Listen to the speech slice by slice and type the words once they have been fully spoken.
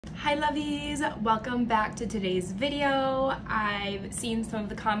Hi lovies, welcome back to today's video. I've seen some of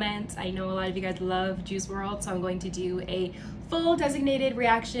the comments. I know a lot of you guys love Juice WRLD, so I'm going to do a full designated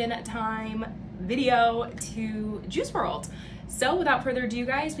reaction time video to Juice WRLD. So without further ado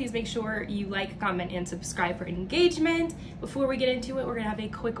guys, please make sure you like, comment, and subscribe for engagement. Before we get into it, we're gonna have a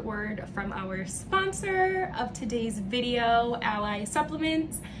quick word from our sponsor of today's video, ALII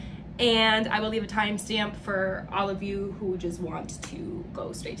Supplements. And I will leave a timestamp for all of you who just want to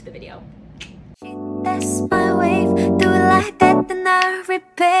go straight to the video. That's my wave. Do it like that, then I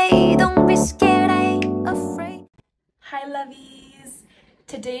repay. Don't be scared, I ain't afraid. Hi lovies.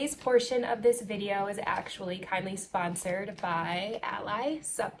 Today's portion of this video is actually kindly sponsored by ALII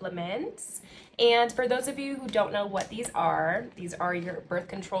Supplements. And for those of you who don't know what these are your birth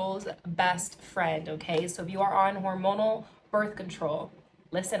control's best friend, okay? So if you are on hormonal birth control,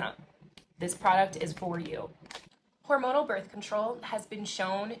 listen up. This product is for you. Hormonal birth control has been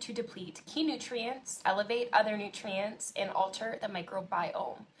shown to deplete key nutrients, elevate other nutrients, and alter the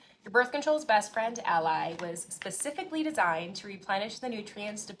microbiome. Your birth control's best friend, ALII, was specifically designed to replenish the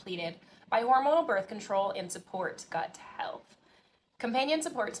nutrients depleted by hormonal birth control and support gut health. Companion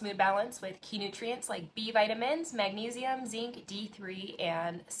supports mood balance with key nutrients like B vitamins, magnesium, zinc, D3,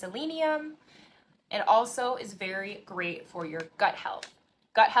 and selenium, and also is very great for your gut health.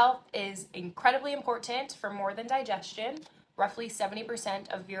 Gut health is incredibly important for more than digestion. Roughly 70%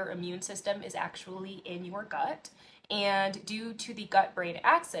 of your immune system is actually in your gut. And due to the gut-brain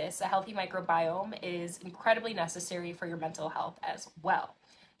axis, a healthy microbiome is incredibly necessary for your mental health as well.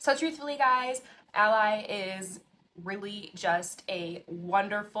 So truthfully, guys, ALII is really just a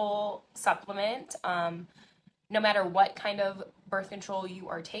wonderful supplement. No matter what kind of birth control you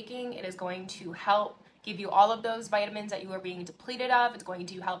are taking, it is going to help give you all of those vitamins that you are being depleted of. It's going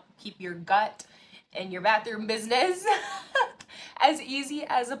to help keep your gut and your bathroom business as easy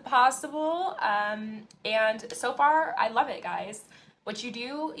as possible. And so far, I love it, guys. What you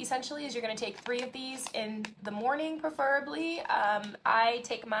do essentially is you're gonna take 3 of these in the morning, preferably. I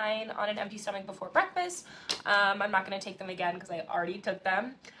take mine on an empty stomach before breakfast. I'm not gonna take them again because I already took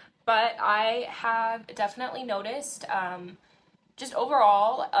them. But I have definitely noticed just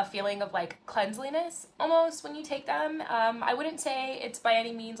overall a feeling of like cleanliness almost when you take them. I wouldn't say it's by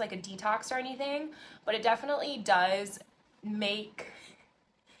any means like a detox or anything, but it definitely does make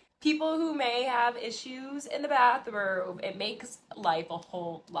people who may have issues in the bathroom, it makes life a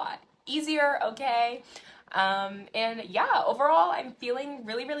whole lot easier, okay? And yeah, overall I'm feeling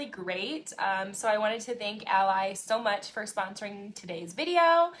really great. So I wanted to thank ALII so much for sponsoring today's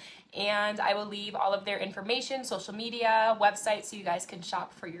video, and I will leave all of their information, social media, website, so you guys can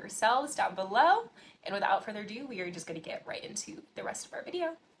shop for yourselves down below. And without further ado, we are just gonna get right into the rest of our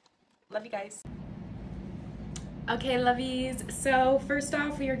video. Love you guys. Okay, lovies, so first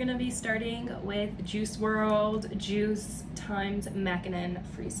off, we are gonna be starting with Juice WRLD, Juice times Wrld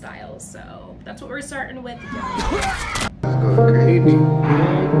Freestyles. So that's what we're starting with. Crazy.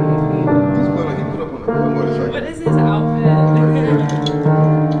 What is his outfit?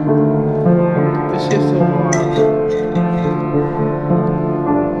 This shit's so wild.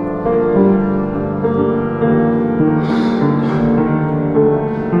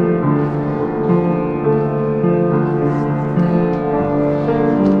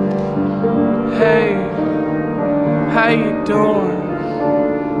 Hey, how you doing?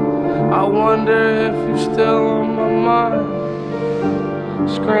 I wonder if you're still on my mind.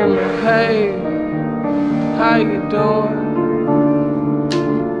 Screaming, hey, how you doing?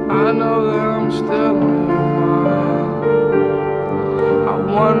 I know that I'm still on your mind. I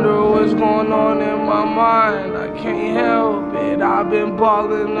wonder what's going on in my mind. I can't help it. I've been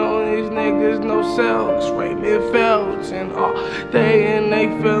balling on these niggas, no selks, Raymond Felts, and all they in they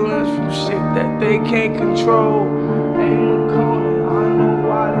feelings from shit that they can't control. Ain't corner, I know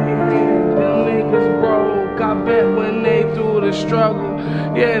why they hate them niggas broke. I bet when they through the struggle,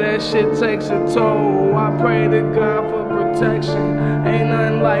 yeah, that shit takes a toll. I pray to God for protection. Ain't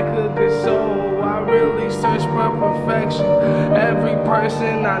nothing like a good soul. I really search for perfection. Every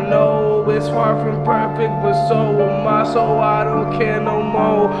person I know is far from perfect, but so am I, so I don't care no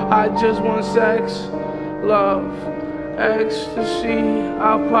more. I just want sex, love, ecstasy.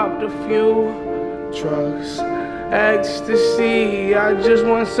 I popped a few drugs, ecstasy. I just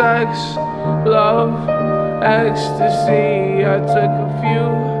want sex, love, ecstasy. I took a few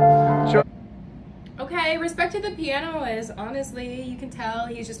drugs. Okay, respect to the pianoist. Honestly, you can tell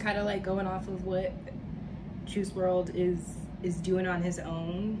he's just kind of like going off of what Juice WRLD is doing on his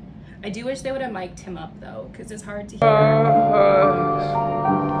own. I do wish they would have mic'd him up though, because it's hard to hear.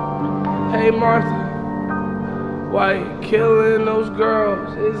 Hey Martha, Why you killing those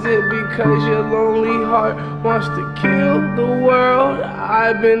girls? Is it because your lonely heart wants to kill the world?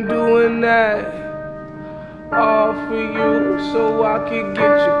 I've been doing that all for you, so I could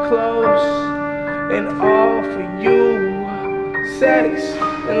get you close, and all for you. Sex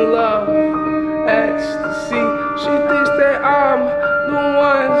and love, ecstasy. She thinks that I'm the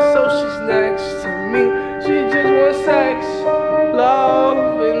one, so she's next to me. She just wants sex,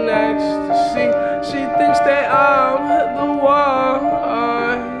 love, and ecstasy. She thinks that I'm the one.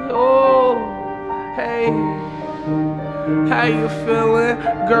 Oh, hey, how you feeling,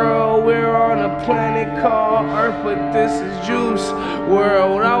 girl? We're on a planet called Earth, but this is Juice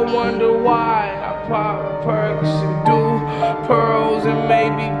WRLD. I wonder why I pop perks and do pearls and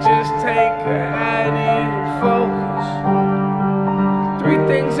maybe just take a Addy to focus. 3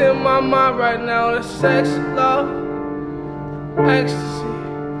 things in my mind right now: the sex, love, ecstasy.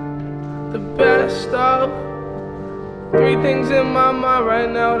 The best of 3 things in my mind right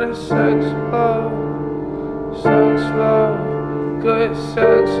now: the sex, love, good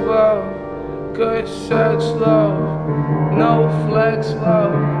sex, love, good sex, love, no flex,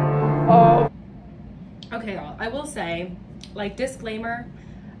 love, all. Okay, y'all, I will say, like, disclaimer,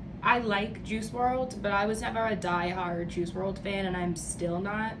 I like Juice WRLD, but I was never a die-hard Juice WRLD fan, and I'm still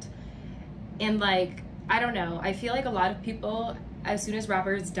not. And, like, I don't know, I feel like a lot of people, as soon as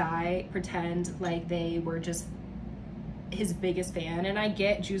rappers die, pretend like they were just his biggest fan. And I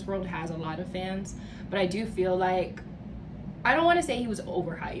get Juice WRLD has a lot of fans, but I do feel like, I don't want to say he was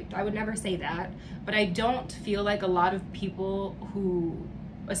overhyped, I would never say that, but I don't feel like a lot of people who,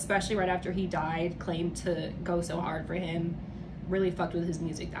 especially right after he died, claimed to go so hard for him, really fucked with his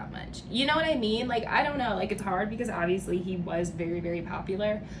music that much. You know what I mean? Like, I don't know, like, it's hard because obviously he was very, very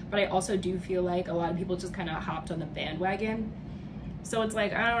popular, but I also do feel like a lot of people just kind of hopped on the bandwagon. So it's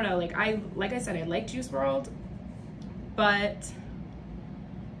like, I don't know, like I said, I like Juice WRLD, but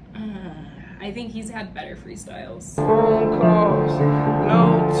I think he's had better freestyles. Phone calls,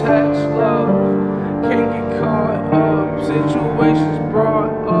 no text, love, can't get caught up, situations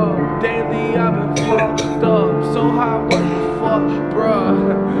brought up, daily I've been fucked up, so high, what the fuck, bruh,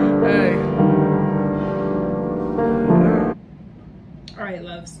 hey. Alright,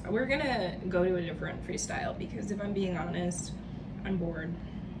 loves, we're gonna go to a different freestyle because if I'm being honest, I'm bored.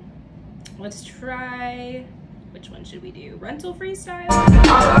 Let's try, which one should we do? Rental freestyle?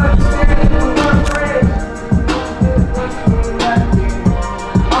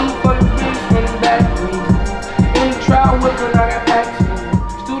 I'm fucking bitch from the back. In the trial whipping, I got action.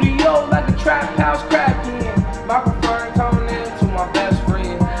 Studio like a trap house cracking. My preferred tone into my best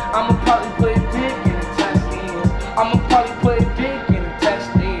friend. I'ma probably play dick in the test ends. I'ma probably play dick in the test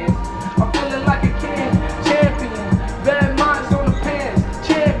ends. I'm feeling like a king, champion. Bad minds on the pants,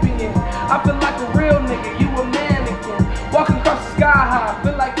 champion. I feel like a real nigga, you a mannequin. Walking across the sky high,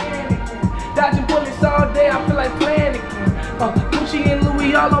 feel like Anakin. Dodging bullets all day, I feel like Flanagan. Gucci and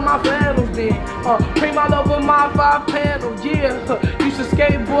Louis all on my flannels then. Cream all over my 5 panel, yeah. Used to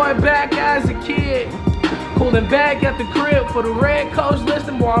skateboard back as a kid. Cooling back at the crib for the red coach,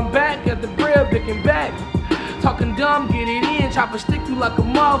 listen, boy, I'm back at the crib, picking back. Talking dumb, get it in, chop a stick through like a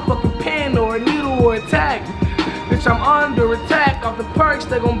motherfucking pen or a needle or a tag. Bitch, I'm under attack, off the perks,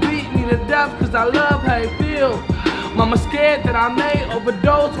 they gon' beat me to death, cause I love how it feel. Mama scared that I may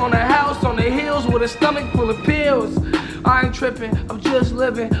overdose on a house on the hills with a stomach full of pills. I ain't tripping, I'm just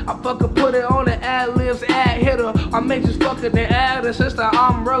living. I fucking put it on the ad-libs, ad hitter. I may just fucking the ad, it's just an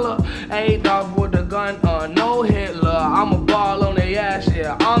umbrella. Ain't dog with a gun, no Hitler. I'm a ball on the ass,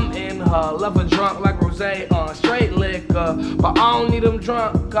 yeah, I'm in her. Love her drunk like rosé, straight liquor. But I don't need them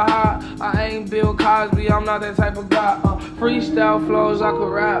drunk, I ain't Bill Cosby, I'm not that type of guy. Freestyle flows, I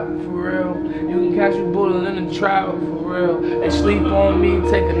could rap, for real. You can catch me bullet in the trap, for real. They sleep on me,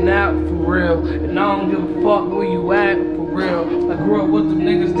 take a nap, for real. And I don't give a fuck where you at, for real. I grew up with them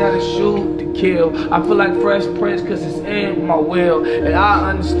niggas that'll shoot to kill. I feel like Fresh Prince cause it's in my will. And I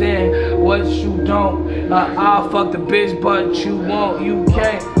understand what you don't. I'll fuck the bitch but you won't, you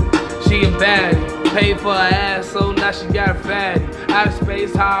can't. She a baddie, paid for her ass so now she got a fatty. Out of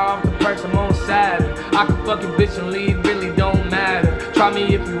space, high off the perks, I'm on Saturn. I can fuck a bitch and leave, really don't matter. Try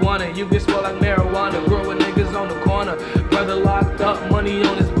me if you want it, you can smell like marijuana. Grow with niggas on the corner, brother locked up, money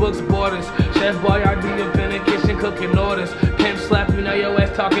on his books, borders. Chef Boyardee up in the kitchen cooking orders. Pimp slap you, now your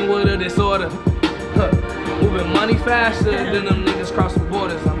ass talking with a disorder. Moving money faster than them niggas crossing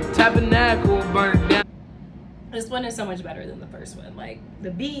borders. I'm tapping that, cool, burn it down. This one is so much better than the first one. Like,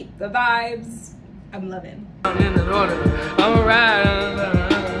 the beat, the vibes, I'm loving. In the order, I'm a rider.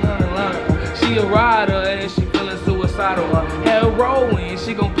 She a rider and she feeling suicidal. Heroin,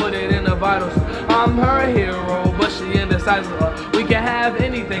 she gon' put it in the vitals. I'm her hero, but indecisive. We can have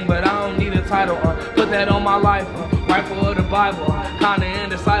anything, but I don't need a title. Put that on my life. Rifle of the Bible. Kinda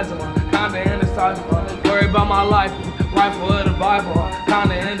indecisive. Kinda indecisive. Worry about my life. Rifle of the Bible.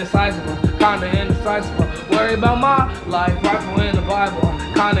 Kinda indecisive. Kinda indecisive. Worry about my life. Rifle in the Bible.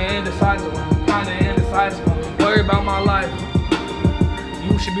 Kinda indecisive. Kinda indecisive. Worry about my life.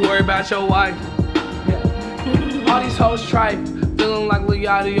 You should be worried about your wife. All these hoes tripe. Feeling like Lil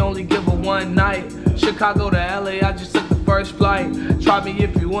Yachty only give her one night. Chicago to LA, I just took the first flight. Try me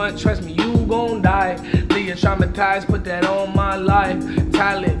if you want, trust me, you gon' die. Leave you traumatized, put that on my life.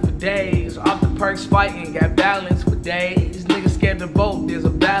 Talent for days, off the perks fighting, got balance for days. Niggas scared to vote, there's a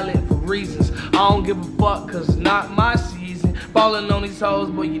ballot for reasons. I don't give a fuck, cause it's not my season. Falling on these hoes,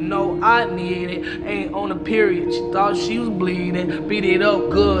 but you know I need it. Ain't on a period, she thought she was bleeding. Beat it up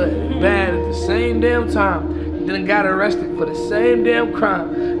good and bad at the same damn time. Then I got arrested for the same damn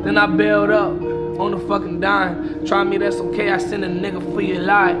crime. Then I bailed up on the fucking dime. Try me, that's okay, I send a nigga for your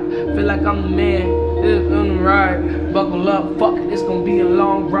life. Feel like I'm the man, it's on the ride. Buckle up, fuck it, it's gonna be a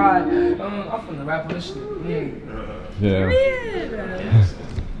long ride. I'm finna rap on this shit. Yeah.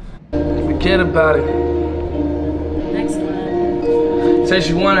 Forget about it. Next one. Say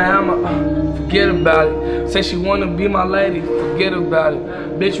she wanna have my, forget about it. Say she wanna be my lady, forget about it.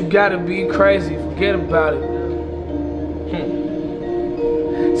 Bitch, you gotta be crazy, forget about it.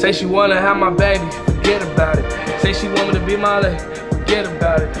 Say she wanna have my baby, forget about it. Say she want me to be my lady, forget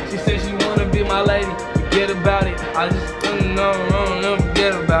about it. She said she wanna be my lady, forget about it. I just no,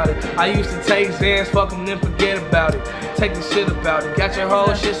 forget about it. I used to take Xans, fuck them, then forget about it. Take the shit about it, got your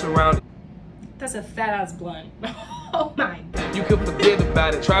whole shit surrounded. That's a fat ass blunt. Oh my God. You can forget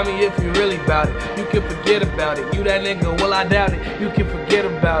about it, try me if you really about it. You can forget about it, you that nigga, well I doubt it. You can forget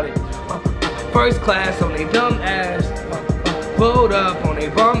about it. First class on they dumb ass. Pulled up on they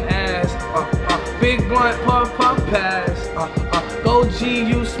bum ass. Big blunt, puff, puff pass. Go G,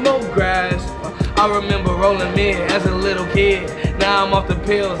 you smoke grass. I remember rolling mid as a little kid. Now I'm off the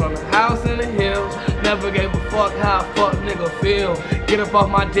pills on the house in the hills. Never gave a fuck how a fuck nigga feel. Get up off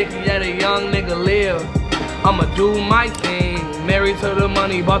my dick and let a young nigga live. I'ma do my thing. Married to the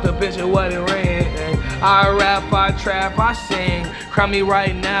money, bought the bitch a wedding ring. I rap, I trap, I sing. Crown me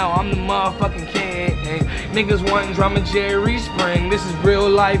right now, I'm the motherfucking king. Niggas wantin' drama Jerry Spring. This is real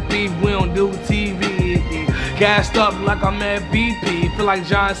life beef, we don't do TV. Gassed up like I'm at BP. Feel like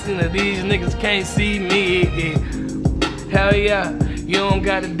John Cena, these niggas can't see me. Hell yeah, you don't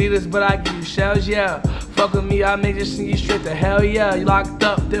gotta do this, but I give you shells, yeah. Fuck with me, I may just send you straight to hell, yeah. You locked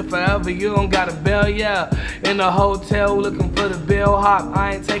up there forever, you don't got a bail, yeah. In the hotel looking for the bellhop.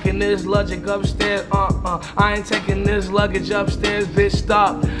 I ain't taking this luggage upstairs, I ain't taking this luggage upstairs, bitch,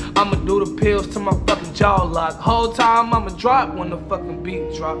 stop. I'ma do the pills till my fucking jaw lock. Whole time I'ma drop when the fucking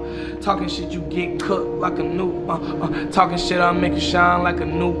beat drop. Talking shit, you get cooked like a new, talking shit, I'll make you shine like a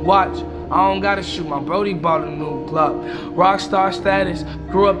new watch. I don't gotta shoot, my brody bought a new Glock. Rockstar status,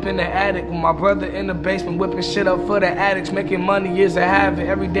 grew up in the attic with my brother in the basement, whipping shit up for the addicts. Making money is a habit,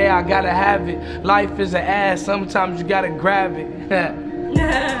 every day I gotta have it. Life is an ass, sometimes you gotta grab it.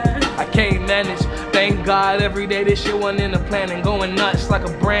 I can't manage, thank God every day this shit wasn't in the planning. Going nuts like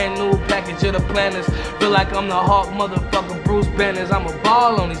a brand new package of the planners. Feel like I'm the Hawk motherfucker Bruce Banners. I'm a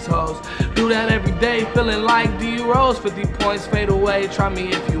ball on these hoes, do that every day. Feeling like D Rose, 50 points fade away. Try me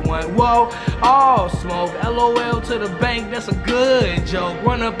if you want, whoa, all smoke. LOL to the bank, that's a good joke.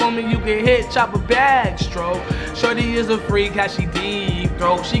 Run up on me, you get hit, chop a bag stroke. Shorty is a freak, how she deep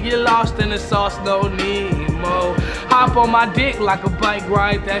throat. She get lost in the sauce, no Nemo. Hop on my dick like a bike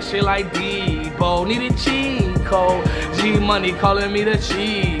ride, that shit like Debo. Need a cheat code, G Money calling me the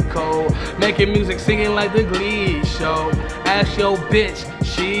cheat code. Making music, singing like the Glee show. Ask your bitch,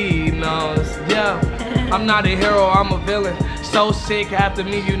 she knows, yeah. I'm not a hero, I'm a villain. So sick, after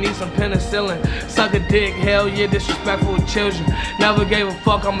me you need some penicillin. Suck a dick, hell yeah, disrespectful children. Never gave a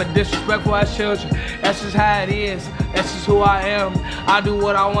fuck, I'm a disrespectful ass children. That's just how it is, that's just who I am. I do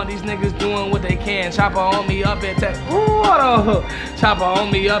what I want, these niggas doing what they can. Chopper on me up and chopper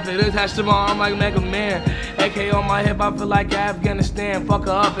on me up and attached to my arm like Mega Man. AK on my hip, I feel like Afghanistan. Fuck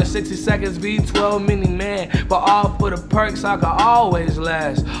her up in 60 seconds, V12 mini man. But all for the perks, I can always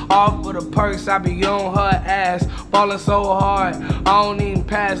last. All for the perks, I be on her ass. Ballin' so hard, I don't even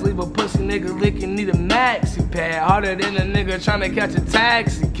pass. Leave a pussy nigga licking, need a maxi pad. Harder than a nigga tryna catch a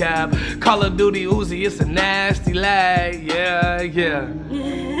taxi cab. Call of Duty Uzi, it's a nasty lag. Yeah, yeah.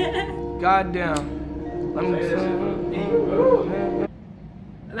 Goddamn. Let me see.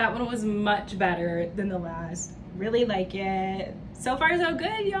 That one was much better than the last. Really like it. So far so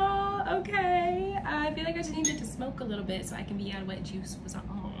good, y'all. Okay. I feel like I just needed to smoke a little bit so I can be on what Juice was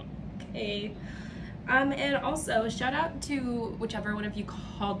on. Okay. And also shout out to whichever one of you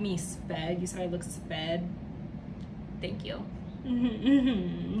called me sped. You said I look sped. Thank you.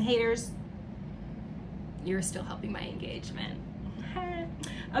 Haters, you're still helping my engagement.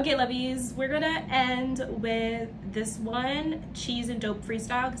 Okay, lovies, we're gonna end with this one, Cheese and Dope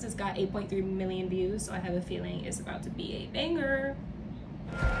Freestyle, because it's got 8.3 million views, so I have a feeling it's about to be a banger.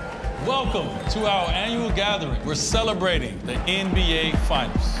 Welcome to our annual gathering. We're celebrating the NBA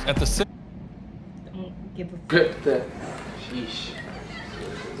Finals. At the Don't give a Grip that. Sheesh.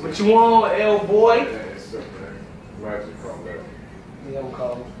 What you want, L boy? Yeah, I'm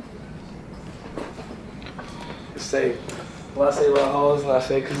calling. Say, well, I say about hoes, and I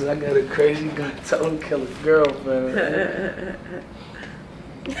say, cause I got a crazy gun, tell him to kill his girlfriend.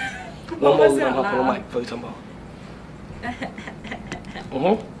 One more, I'm off on the mic, what you talking about?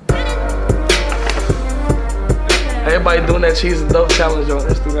 Everybody doing that cheese and dope challenge on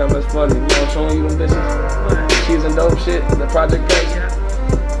Instagram, that's funny. You know I'm showing you them bitches? What? Cheese and dope shit, the project page. Yeah.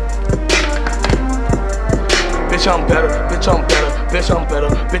 Bitch, I'm better, bitch, I'm better, bitch, I'm better,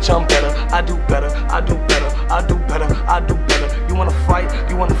 bitch, I'm better. I do better, I do better, I do better, I do better. You wanna fight,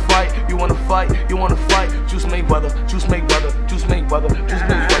 you wanna fight, you wanna fight, you wanna fight. Juice Mayweather, Juice Mayweather, Juice Mayweather, Juice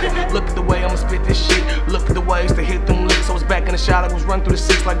Mayweather. Look at the way I'ma spit this shit. Look at the way I used to hit them licks. I was back in the shot, I was running through the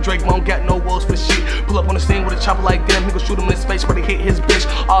six like Drake. Won't got no walls for shit. Pull up on the scene with a chopper like them. He gon' shoot him in his face, ready to hit his bitch.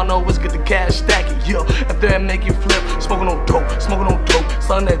 All I know is get the cash, stack it, yeah. After that make it flip. Smoking on dope,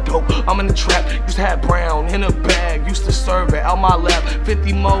 selling that dope. I'm in the trap. Used to have brown in a bag. Used to serve it out my lap.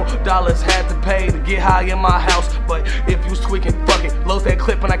 $50 more had to pay to get high in my house. But if you was tweaking, fuck it. Load that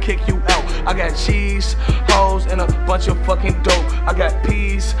clip and I kick you out. I got cheese, hoes, and a bunch of fucking dope. I got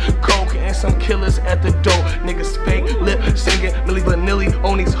peas, coke, and some killers at the door. Niggas fake lip singing, Milli Vanilli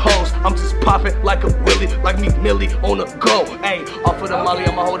on these hoes. I'm just popping like a Willie, like me Millie on the go. Ayy, off of the molly,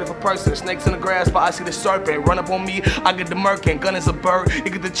 I'm a whole different person. Snakes in the grass, but I see the serpent. Run up on me, I get the murking. Gun is a bird, you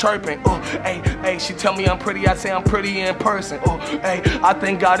get the chirping. Oh, ayy, she tell me I'm pretty, I say I'm pretty in person. Oh, ayy, I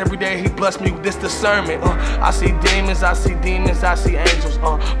thank God every day He blessed me with this discernment. I see demons, I see demons, I see angels.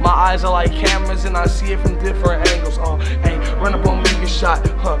 My eyes are like cameras and I see it from different angles. Ayy, run up on me, get shot.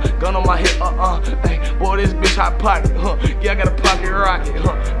 Gun on my hip. Ayy, boy, this bitch hot pocket. Yeah, I got a pocket rocket.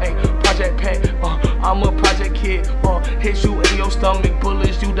 Ayy, project pack. I'm a project kid. Hit you in your stomach,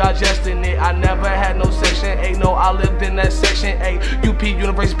 bullets, you digesting it. I never had no section 8, no, I lived in that section 8. UP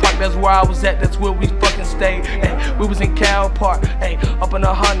University Park, that's where I was at, that's where we fucking stayed. Ay, we was in Cal Park, ay, up in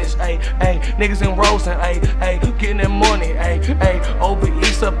the hundreds, ay, niggas in Rosen, ay, getting that money, ay, over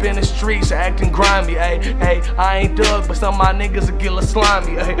east up in the streets, acting grimy, ay, I ain't Doug, but some of my niggas are get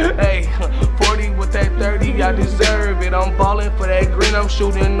slimy, ay, 40 with that 30, I deserve it. I'm ballin' for that green, I'm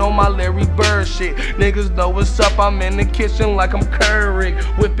shooting on my Larry Bird shit. Niggas know what's up, I'm in the kitchen like I'm Curry.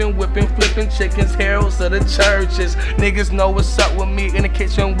 Whipping, flipping chickens, heralds of the churches. Niggas know what's up with me in the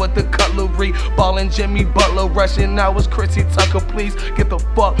kitchen with the cutlery. Ballin' Jimmy Butler, rushing now it's Chrissy Tucker. Please get the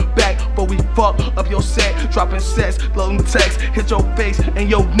fuck back, but we fuck up your set. Dropping sets, loading text, hit your face and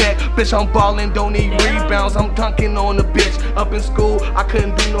your neck. Bitch, I'm ballin', don't need rebounds, I'm dunking on the bitch. Up in school, I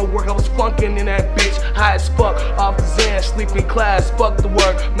couldn't do no work, I was flunking in that bitch. High as fuck, off the Zen, sleep in class, fuck the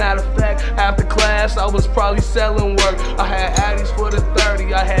work. Matter of fact, after class, I was probably selling work. I had Addies for the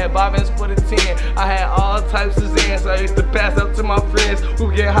 30, I had Bobbins for the 10. I had all types of Zans, I used to pass up to my friends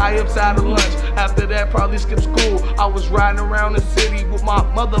who get high upside of lunch. After that, probably skip school. I was riding around the city with my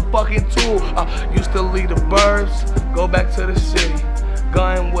motherfucking tool. Used to leave the burbs, go back to the city.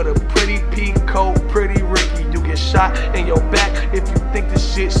 Gun with a pretty peacoat, pretty Ricky. You get shot in your back if you think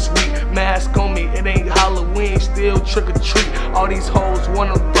this shit sweet. Mask on me, it ain't Halloween, still trick or treat. All these hoes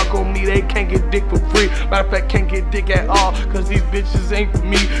wanna fuck on me, they can't get dick for free. Matter of fact, can't get dick at all, cause these bitches ain't for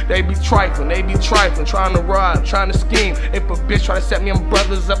me. They be trifling, trying to rob, trying to scheme. If a bitch try to set me on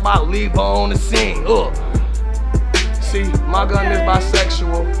brothers up, I leave her on the scene. See, my gun is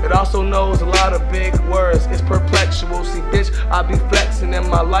bisexual. It also knows a lot of big words. It's perplexual. See, bitch, I be flexing and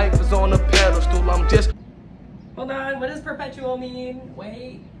my life is on a pedestal. I'm just. Hold on, what does perpetual mean?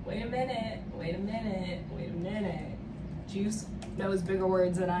 Wait a minute. Juice knows bigger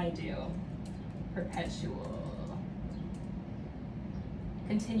words than I do. Perpetual.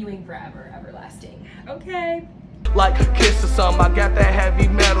 Continuing forever, everlasting. Okay. Like Kiss or something. I got that heavy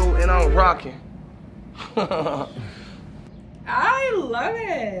metal and I'm rocking. I love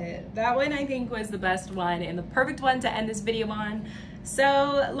it. That one I think was the best one and the perfect one to end this video on. So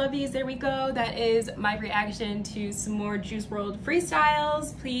lovies, there we go. That is my reaction to some more Juice WRLD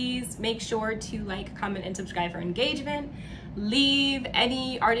freestyles. Please make sure to like, comment, and subscribe for engagement. Leave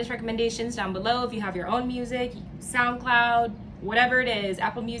any artist recommendations down below if you have your own music, SoundCloud, whatever it is,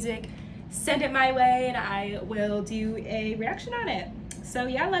 Apple Music. send it my way and I will do a reaction on it. So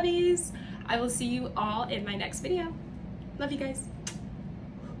yeah, lovies, I will see you all in my next video. Love you guys.